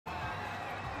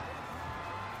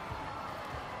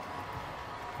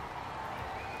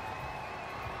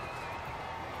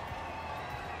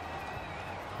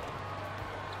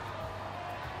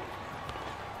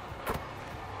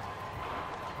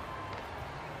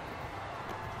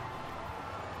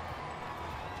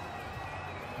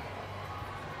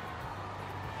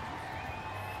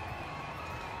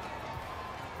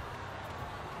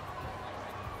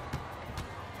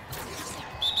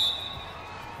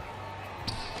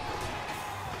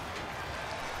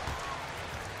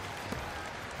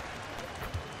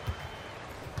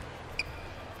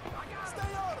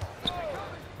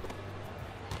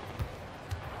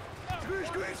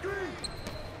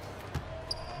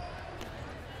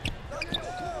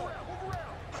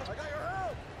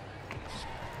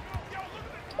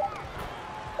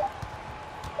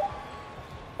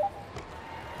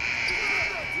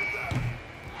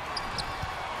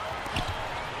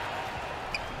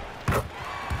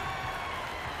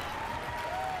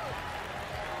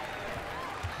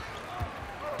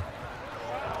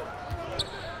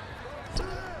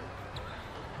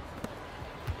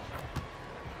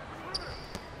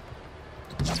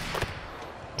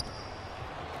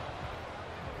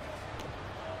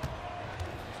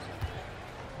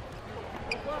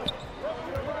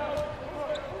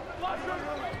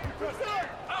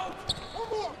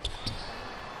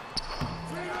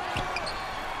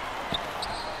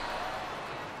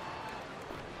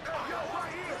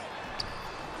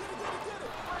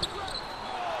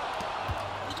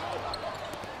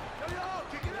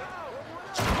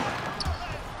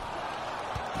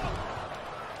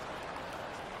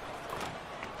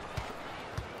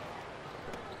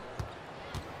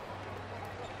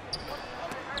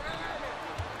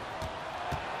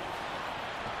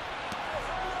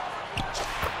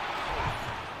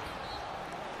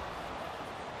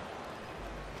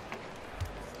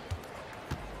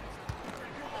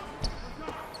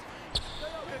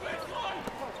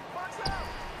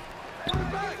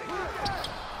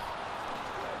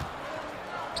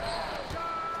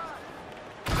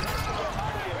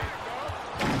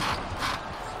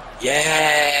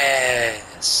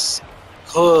Yes.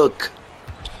 Hook.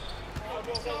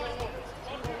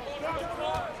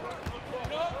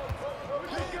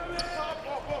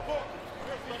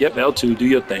 Yep, L2, do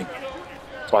your thing.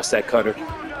 Watch that cutter.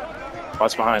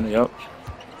 Watch behind it. Yep.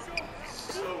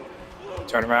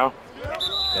 Turn around.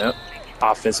 Yep.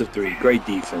 Offensive three. Great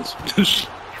defense.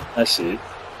 That's it.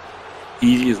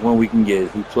 Easiest one we can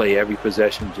get. We play every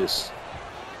possession just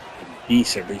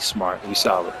decently smart. We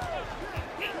solid.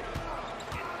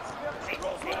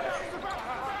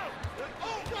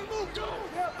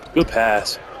 Good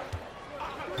pass.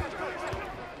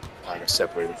 Kind of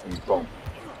separated from the boom.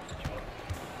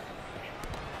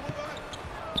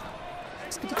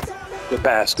 Good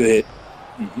pass. Good hit.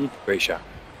 Great shot.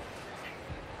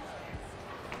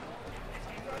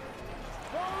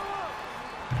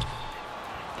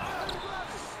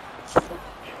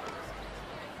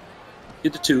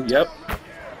 Get the two. Yep.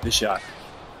 Good shot.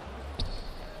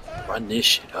 Run this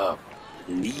shit up,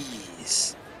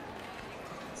 please.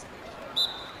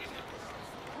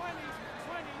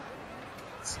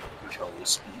 Control the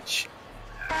speech.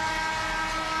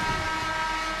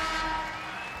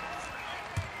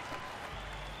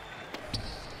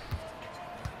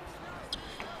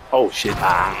 Oh shit.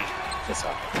 That's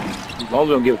all. As long as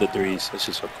we don't give it the threes, it's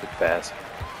just a quick pass.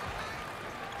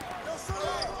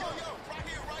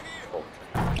 Oh.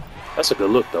 That's a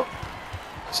good look though.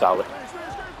 Solid.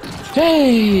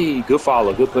 Hey, good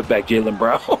follow, good putback, Jaylen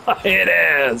Brown. It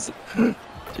is.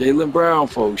 Jaylen Brown,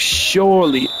 folks.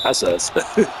 Surely that's us.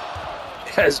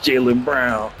 That's Jaylen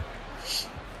Brown.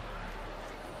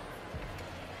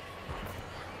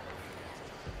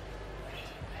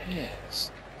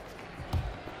 Yes.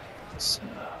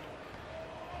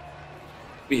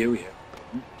 We here.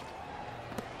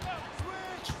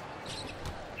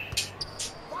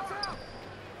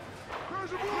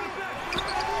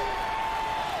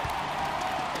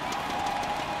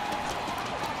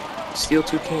 Steal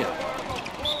 2 can.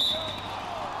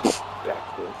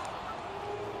 Backcourt.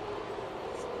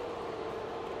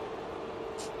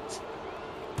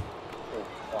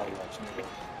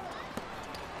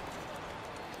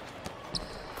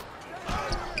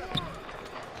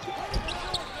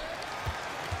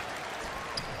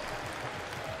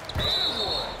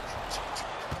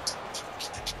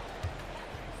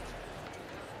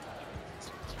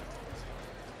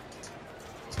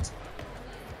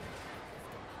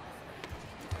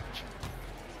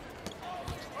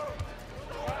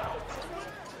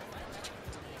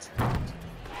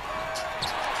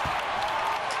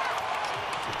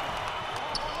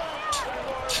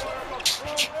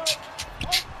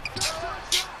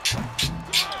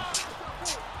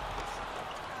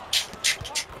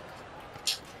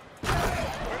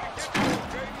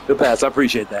 Good pass. I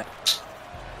appreciate that.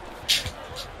 Just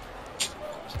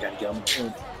gotta get on the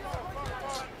point.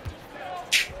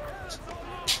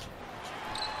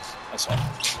 That's all.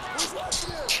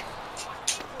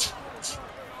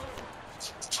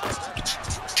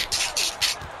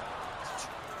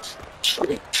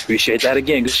 Appreciate that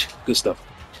again. Good stuff.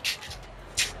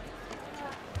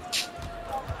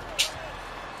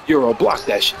 Euro, block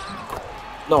that shit.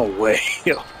 No way.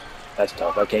 That's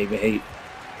tough. I can't even hate.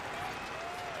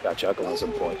 Got chuckle on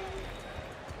some point.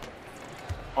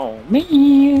 Oh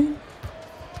man.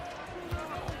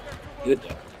 Good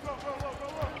job.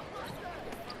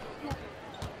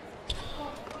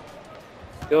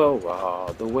 Go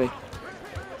all the way.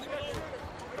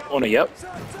 On it, yep.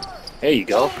 There you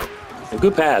go. A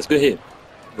good pass, good hit.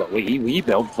 But we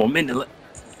belt for a minute.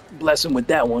 Bless him with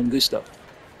that one. Good stuff.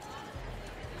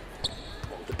 Oh,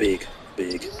 the big.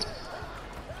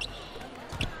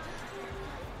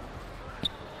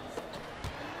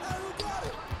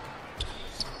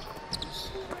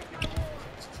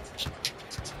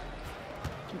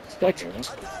 Second.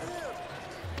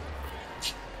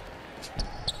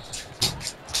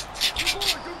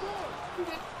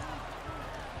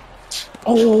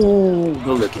 Oh,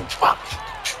 good looking.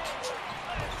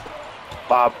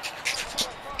 Bob.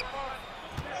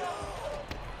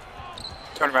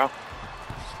 Turn around.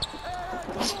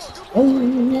 Oh,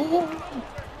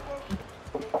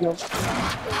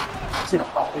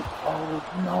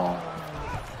 no.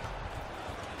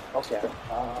 Okay.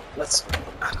 Let's.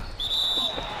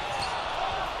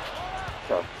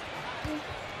 Go.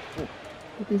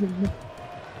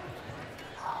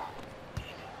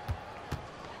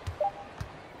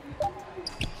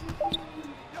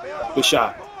 Good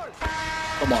shot.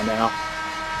 Come on now.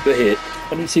 Good hit.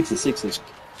 26 is.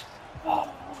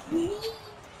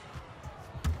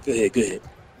 Good hit.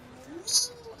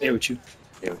 There with you.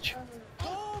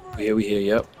 We here,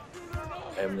 yep.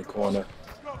 I'm in the corner.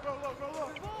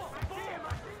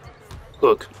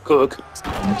 Cook.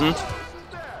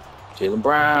 Jaylen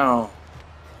Brown.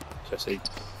 Should I say?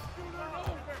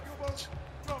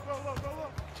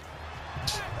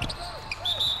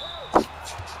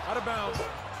 Out of bounds.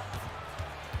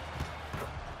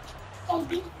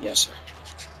 Yes, sir.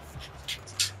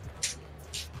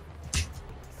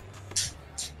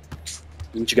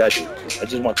 Do what you gotta do. I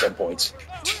just want 10 points.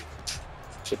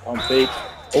 Chip pump fake.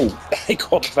 Oh, he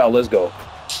called the foul. Let's go.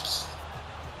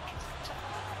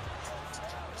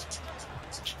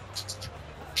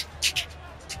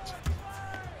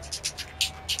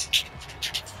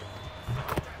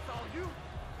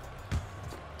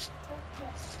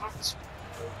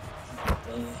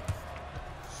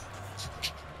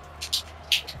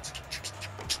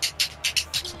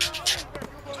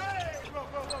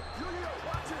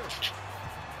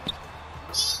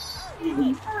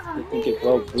 I think it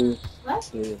broke through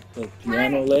the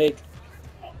piano leg.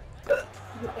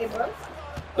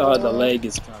 The leg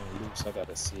is kind of loose. I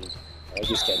gotta see. I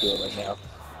just can't do it right now.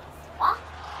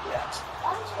 Yeah.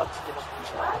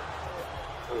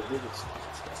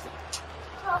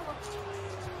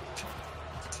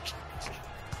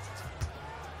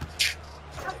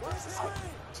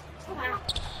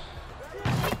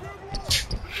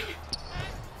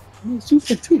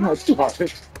 It's too hard.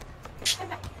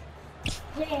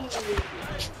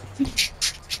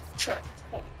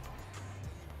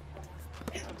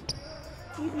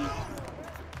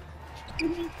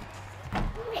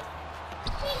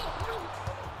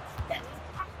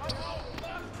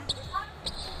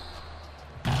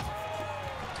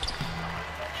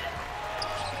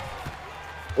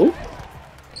 Oh.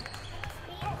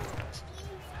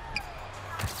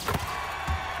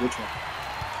 Which one?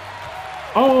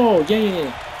 Oh,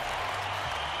 yeah.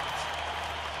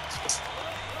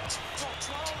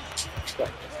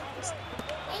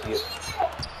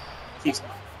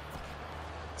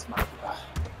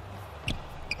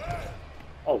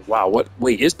 Oh, wow. What?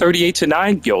 Wait, it's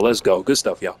 38-9? Yo, let's go. Good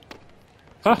stuff, y'all.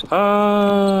 Ha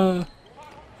ha.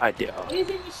 I did.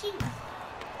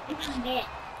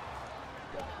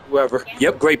 Whoever.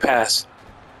 Yep, great pass.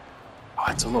 Oh,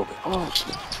 it's a little bit. Oh.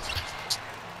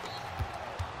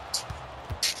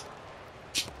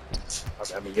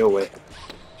 I mean, your way.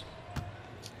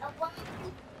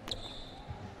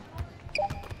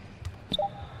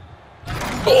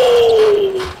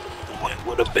 Oh, it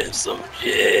would have been some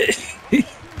shit.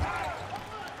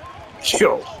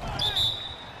 Yo,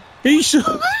 he should.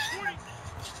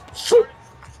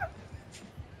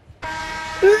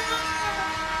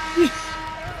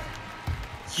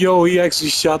 Yo, he actually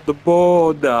shot the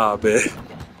ball. Nah, man.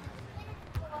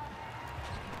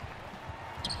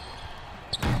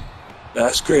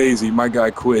 That's crazy. My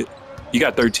guy quit. You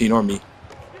got 13 on me.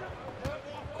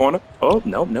 Corner? Oh,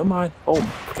 no, never mind. Oh,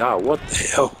 my God. What the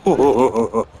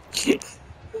hell?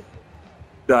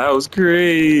 That was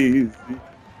crazy.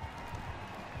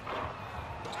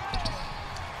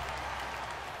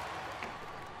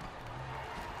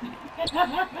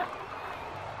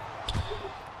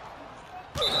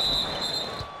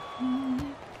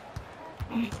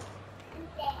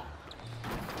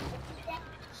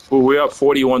 Well, we're up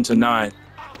 41-9.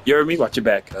 You heard me? Watch your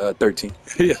back. 13.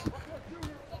 Yeah.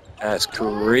 That's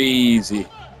crazy.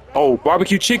 Oh,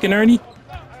 barbecue chicken, Ernie.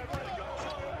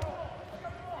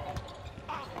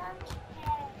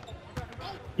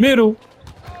 Middle.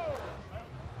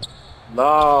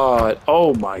 Lord.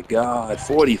 Oh my God.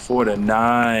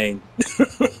 44-9.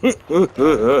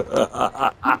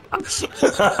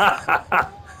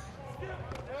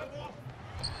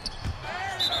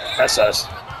 That's us.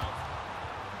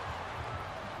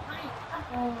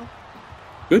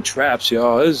 Good traps,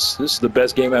 y'all. This is the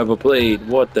best game I ever played.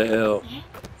 What the hell?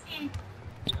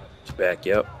 It's back,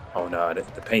 yep. Oh no, the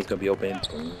paint's gonna be open.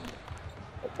 Boom.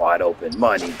 Wide open.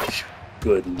 Money.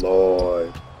 Good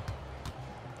Lord.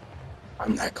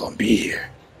 I'm not gonna be here.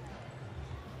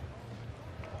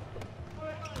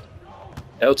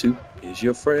 L2 is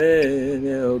your friend.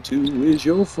 L2 is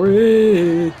your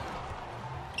friend.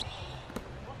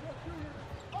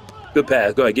 Good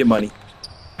pass. Go ahead, get money.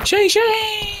 Shang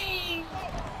Shang!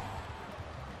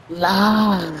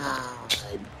 Lord.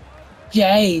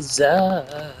 Jesus.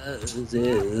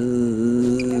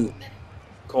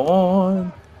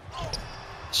 Corn.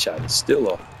 Shot is still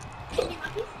off.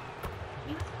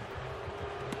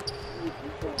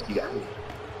 You got me.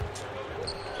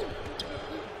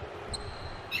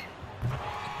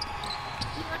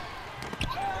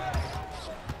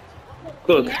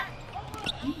 Look.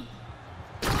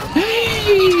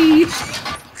 Hey!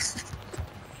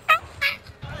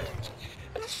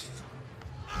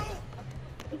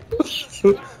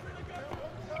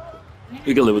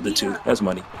 We can live with the 2. That's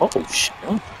money. Oh shit.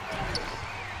 Oh.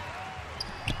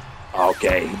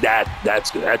 Okay,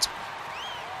 that's good.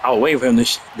 I'll wait for him to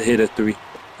hit a 3.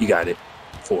 You got it.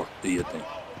 4. Do your thing.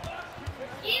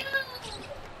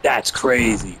 That's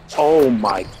crazy. Oh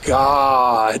my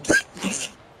god.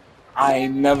 I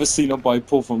ain't never seen nobody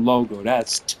pull from logo.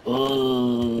 That's tough.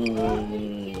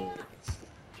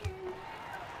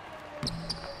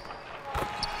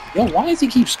 Yo, why does he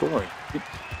keep scoring?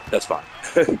 That's fine.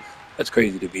 That's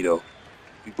crazy to me though.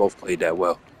 We both played that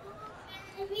well.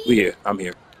 We here. I'm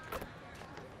here.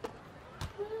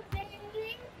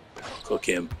 Cook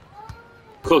him.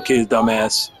 Cook his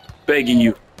dumbass. Begging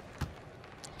you.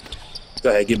 Go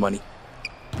ahead, get money.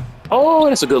 Oh,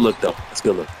 that's a good look though. That's a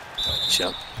good look.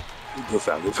 Shut. Good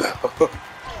foul, good foul.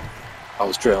 I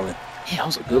was trailing. Yeah, that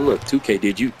was a good look. 2K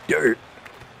did you dirt.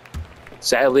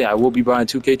 Sadly, I will be buying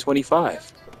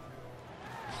 2K25.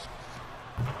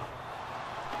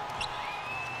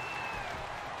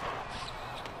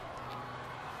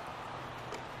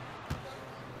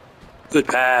 Good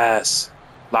pass.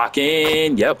 Lock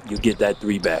in. Yep, you get that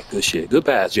 3 back. Good shit. Good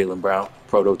pass, Jaylen Brown.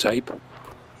 Prototype.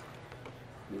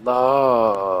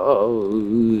 Lord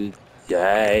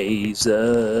Jesus.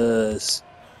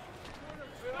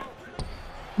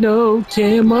 No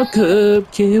chemical.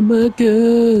 Get money.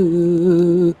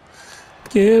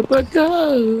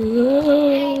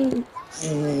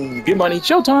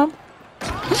 Showtime.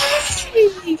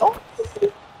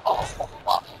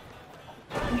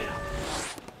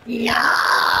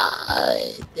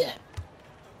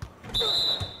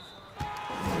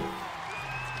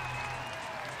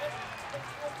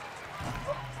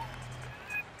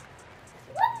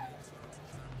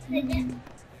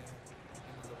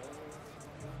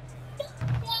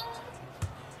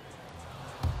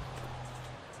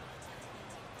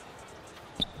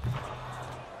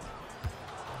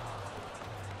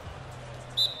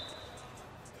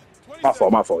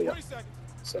 My fault, yeah.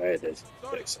 So I had to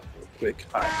fix something real quick.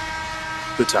 All right.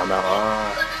 Good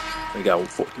timeout. We got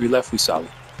 3 left. We solid.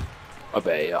 My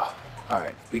bad, y'all. All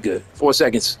right. We good. 4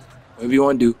 seconds. Whatever you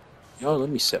want to do. Yo, let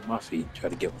me set my feet. Try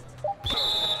to get one.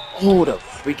 Oh, the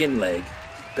freaking leg.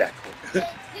 Back.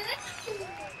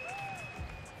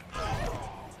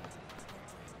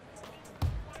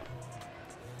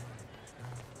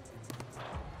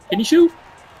 Can you shoot?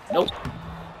 Nope.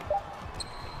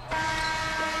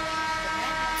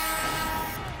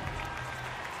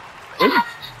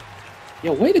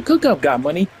 Yo, way to cook up, got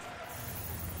money.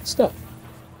 Stuff.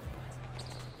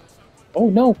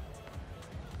 Oh no.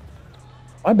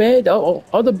 My bad. Oh,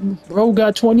 other bro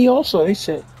got 20 also. They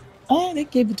said, oh, they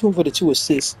gave it to him for the 2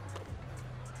 assists.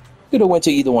 Could have went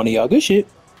to either one of y'all. Good shit.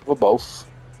 Or both.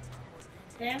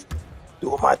 Yeah.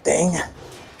 Doing my thing.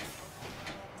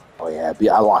 Oh yeah,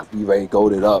 I locked B-Ray,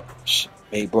 goaded up.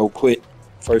 Made bro quit.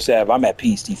 First half, I'm at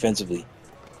peace defensively.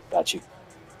 Got you.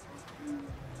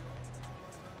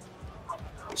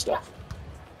 Good stuff.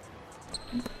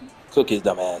 Cook his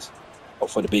dumb ass. Oh,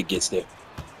 for the big gets there.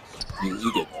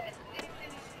 You get that.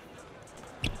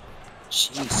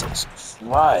 Jesus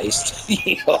Christ.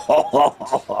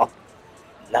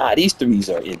 Nah, these threes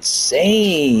are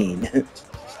insane.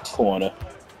 Corner.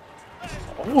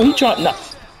 Oh, he trying. Nah.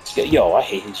 Yo, I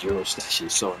hate his Euro stuff. That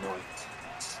shit's so annoying.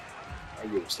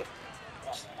 Euro stuff.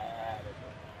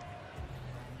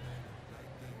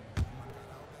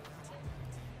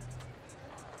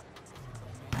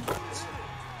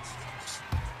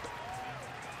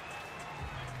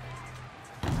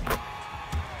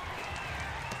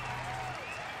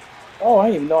 Oh, I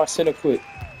didn't even know I center quit.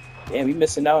 Damn, we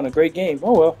missing out on a great game.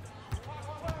 Oh well.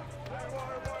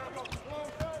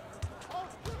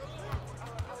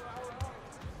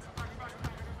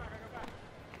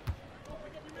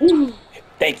 Ooh,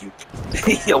 thank you.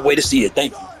 Yo, way to see it.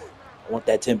 Thank you. I want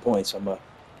that 10 points. I'm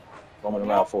roaming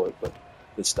around for it, but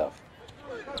good stuff.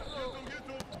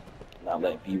 Not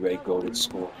letting B-Ray go to the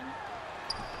school.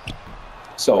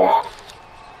 So,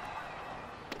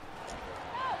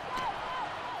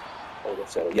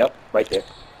 settle. Yep, right there.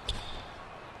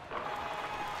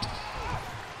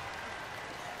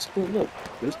 It's cool. Look,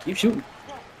 just keep shooting.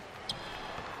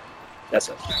 That's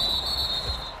it.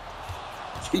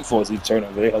 He forced the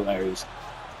turnover. They're hilarious.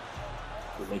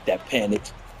 We'll make that panic.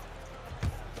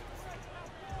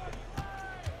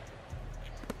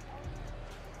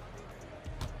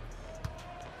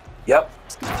 Yep.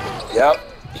 Yep.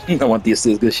 I want the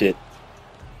assist. Good shit.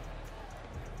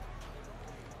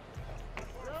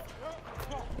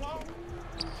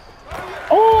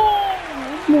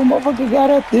 Oh, you motherfucker got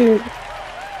up there.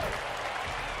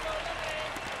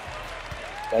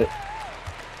 Got it.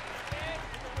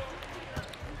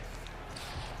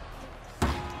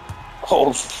 Oh,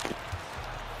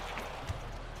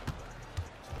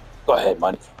 Go ahead,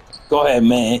 money. Go ahead,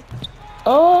 man.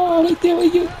 Oh, they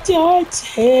doing you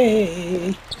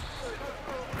dirty.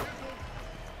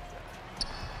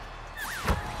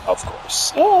 Of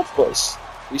course. Oh, of course.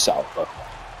 We saw it, bro.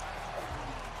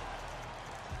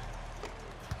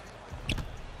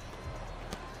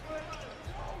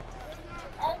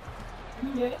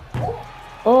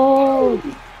 Oh.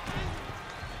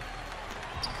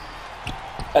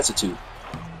 That's a 2.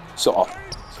 So off.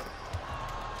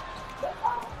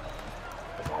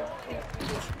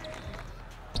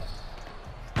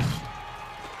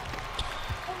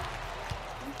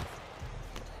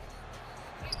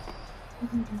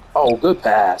 Oh, good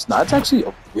pass. No, it's actually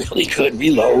a really good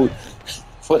reload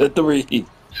for the 3.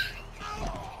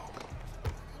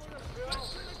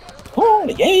 Oh,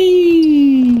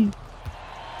 yay!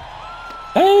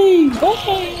 Hey,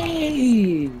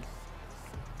 hey!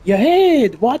 Your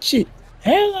head, watch it.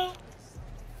 Hello.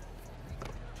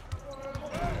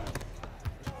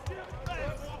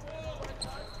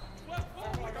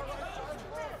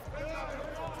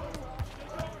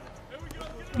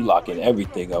 We locking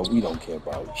everything up. We don't care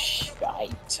about shit.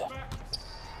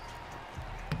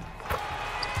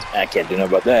 I can't do nothing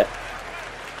about that.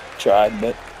 Tried,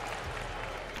 but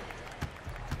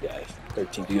yeah,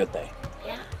 13, do your thing.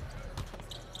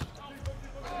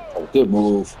 Oh, good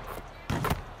move.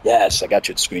 Yes, I got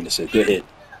you at the screen that says good hit.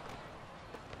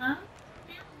 Huh?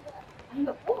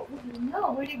 Oh,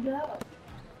 no, where'd it go?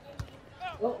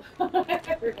 Oh,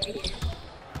 right here.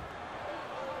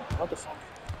 Motherfucker.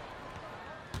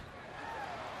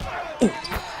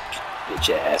 Bitch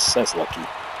ass. That's lucky.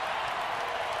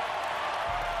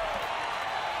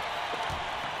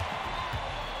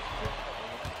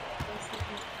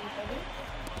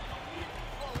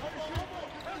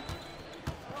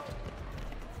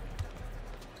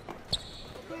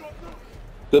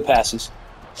 Good passes.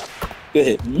 Good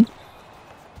hit.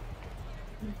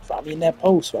 Find me in that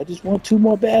post. I just want 2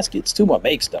 more baskets. 2 more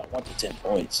makes, though. 1 to 10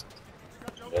 points.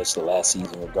 That's the last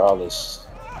season, regardless.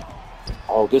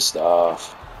 Oh, good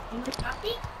stuff.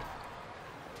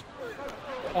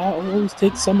 I always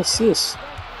take some assists.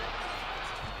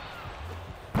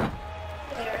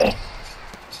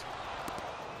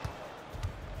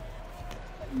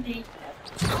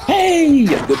 Hey!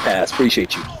 Good pass.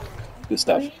 Appreciate you. Good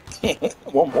stuff.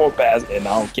 1 more pass, and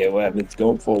I don't care what happens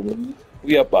going forward.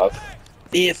 We up about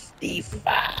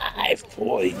 55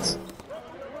 points.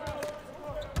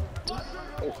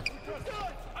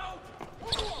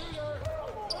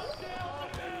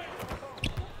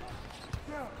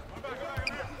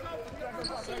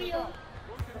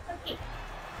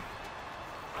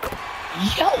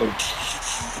 Yo!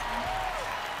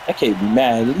 I can't be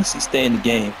mad. At least he stay in the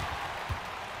game.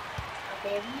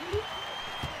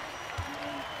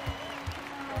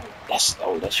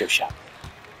 That's your shot.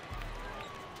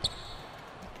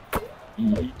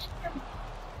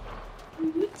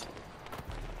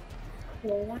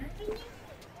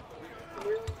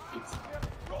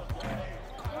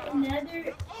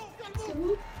 Another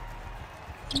 2.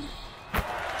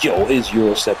 Yo, his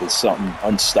Euro step is something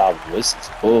unstoppable. This is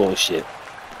bullshit.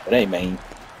 But hey, man.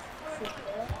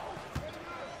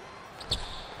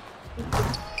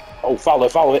 Oh,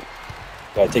 follow it.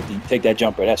 Gotta take that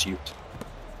jumper. That's you.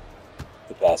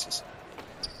 The passes.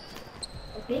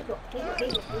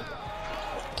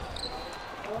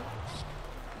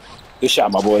 Good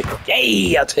shot, my boy.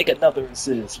 Yay! I'll take another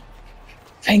assist.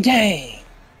 Bang, dang.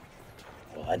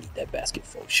 Oh, I need that basket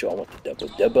for sure. I want the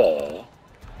double.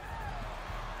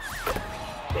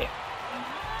 Damn.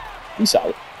 We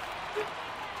solid.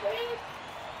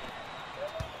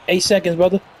 8 seconds,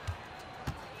 brother.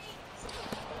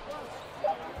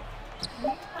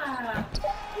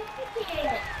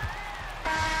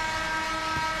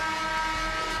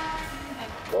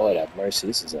 Lord have mercy.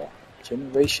 This is a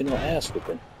generational ass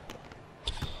whipping.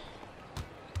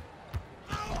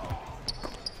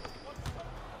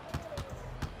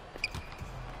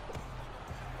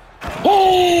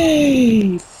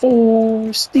 Hey!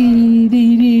 Force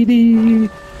D.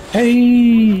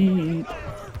 Hey!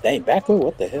 Dang, backward?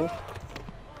 What the hell?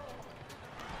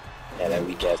 Yeah, that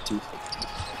weak ass too.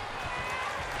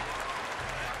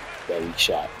 That weak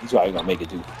shot. He's probably gonna make it,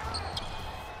 dude.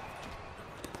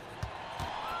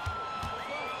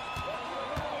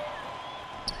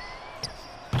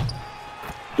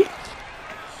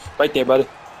 Right there, brother.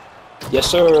 Yes,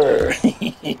 sir.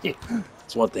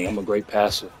 It's one thing. I'm a great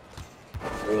passer.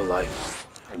 In real life,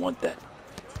 I want that.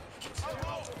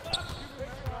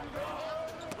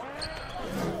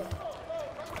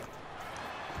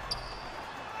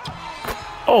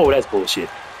 Oh, that's bullshit.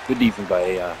 Good defense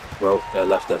by bro that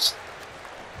left us.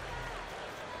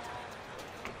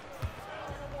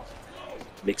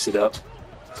 Mix it up.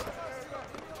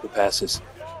 Good passes.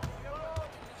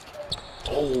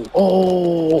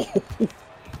 Oh.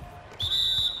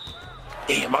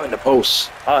 Damn, I'm in the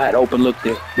post. I had open look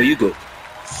there, but you good.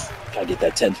 Gotta get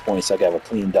that 10 points. I got a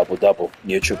clean double-double,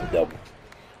 near triple-double.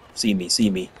 See me.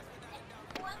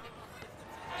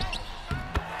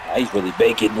 He's really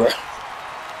baking, bro.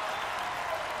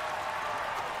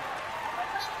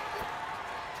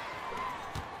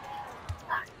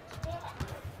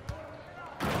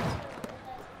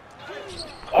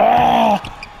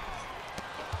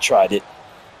 Tried it.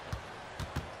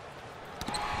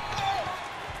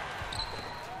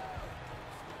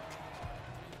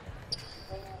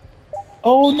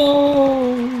 Oh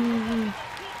no!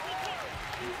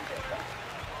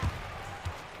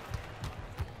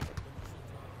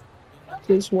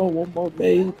 Just want one more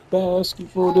make basket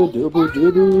for the double.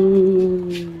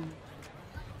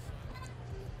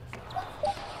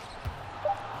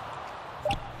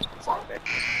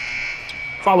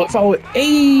 Follow it.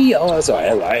 Hey! Oh, that's alright.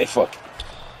 I lied. Fuck.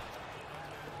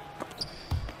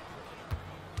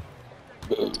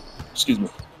 Excuse me.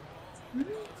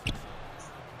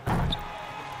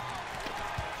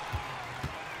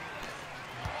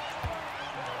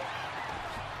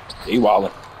 He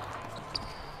wildin'.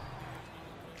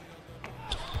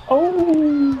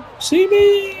 Oh, see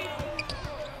me.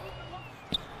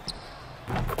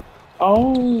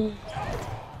 Oh,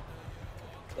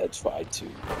 that's 5-2.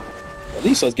 At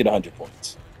least let's get 100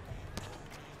 points.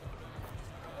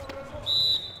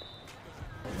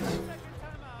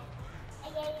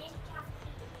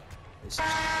 This is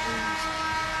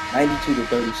 92 to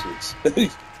 36.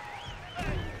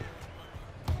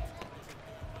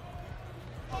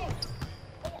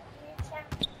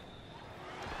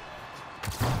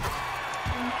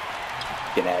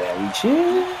 Get out of that reach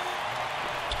in.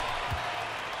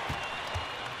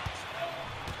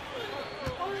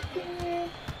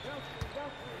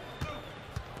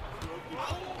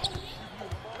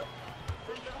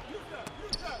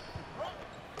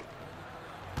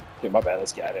 Okay, my bad.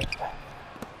 Let's get it.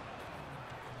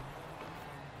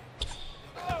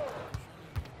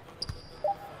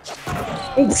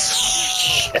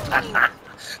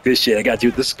 Good shit. I got you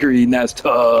with the screen. That's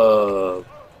tough.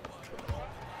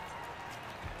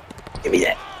 Give me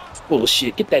that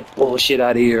bullshit. Get that bullshit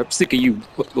out of here. I'm sick of you,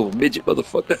 little midget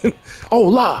motherfucker. Oh,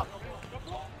 lob.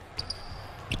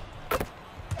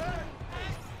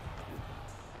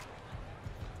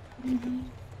 You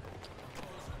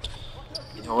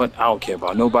know what? I don't care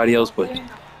about nobody else but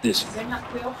this.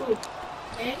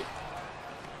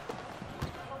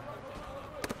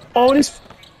 Oh, this.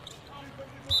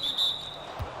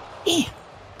 Yeah.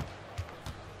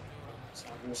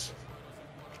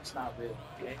 It's not real.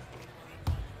 Okay?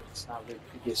 It's not real.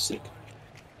 You get sick.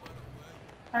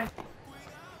 Hi.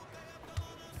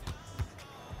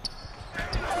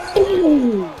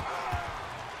 Ooh.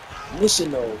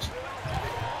 Missing those.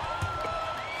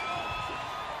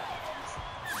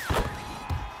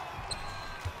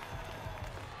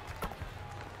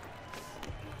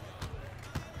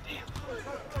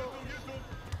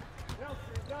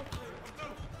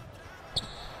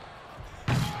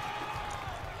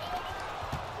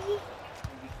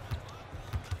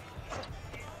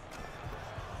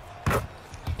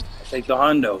 Take the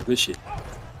Hondo. Good shit.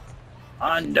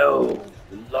 Hondo.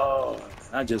 Lord.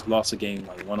 I just lost a game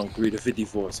like 103 to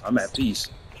 54. So I'm at peace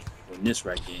in this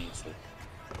rack game. So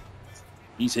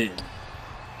he's hitting.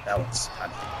 That was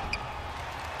kind of.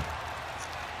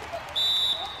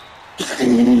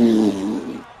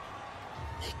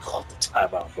 They called the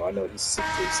timeout, bro. I know he's sick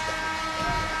to his stomach.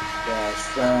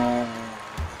 Gosh,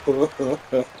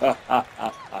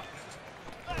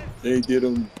 they did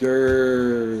him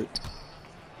dirt.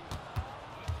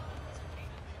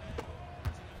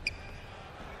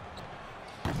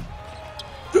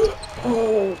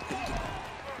 Oh,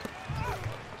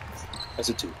 that's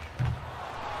a 2.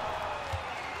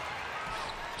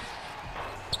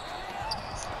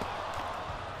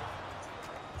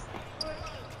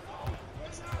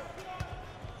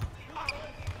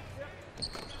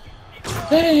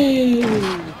 Hey!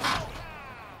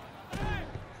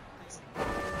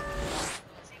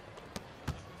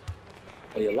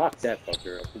 Oh, you lock that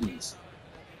fucker up, please.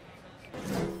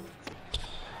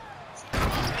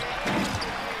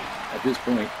 At this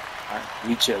point,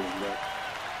 we chilling, bro.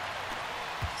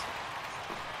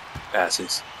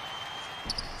 Passes.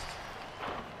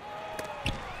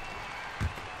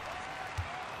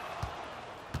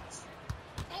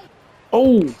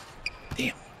 Oh,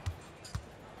 damn.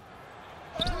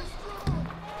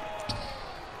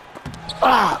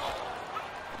 Ah.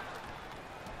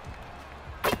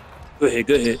 Good hit,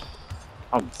 good hit.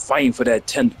 I'm fighting for that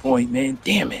 10th point, man.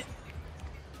 Damn it.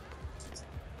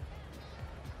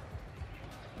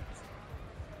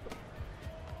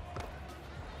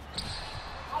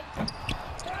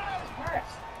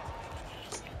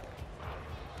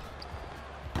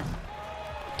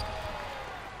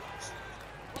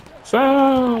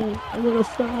 Foul! I got a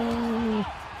foul.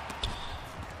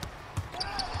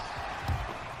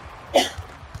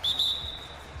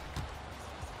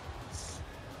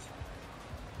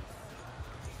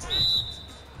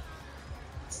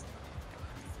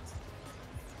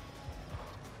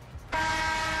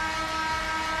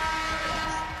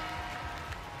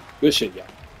 Good shit, y'all.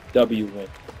 W win.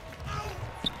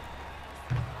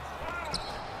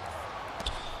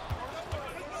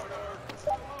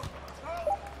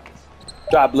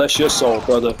 God bless your soul,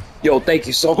 brother. Yo, thank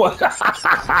you so much.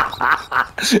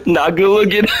 Not good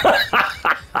looking.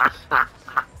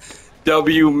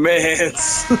 W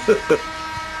Mans.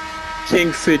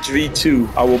 Kingfish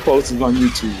V2. I will post it on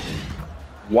YouTube.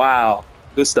 Wow.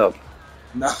 Good stuff.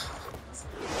 Nah.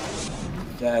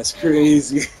 That's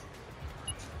crazy.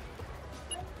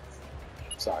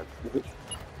 Sorry.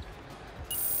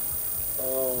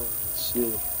 Oh,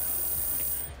 shit.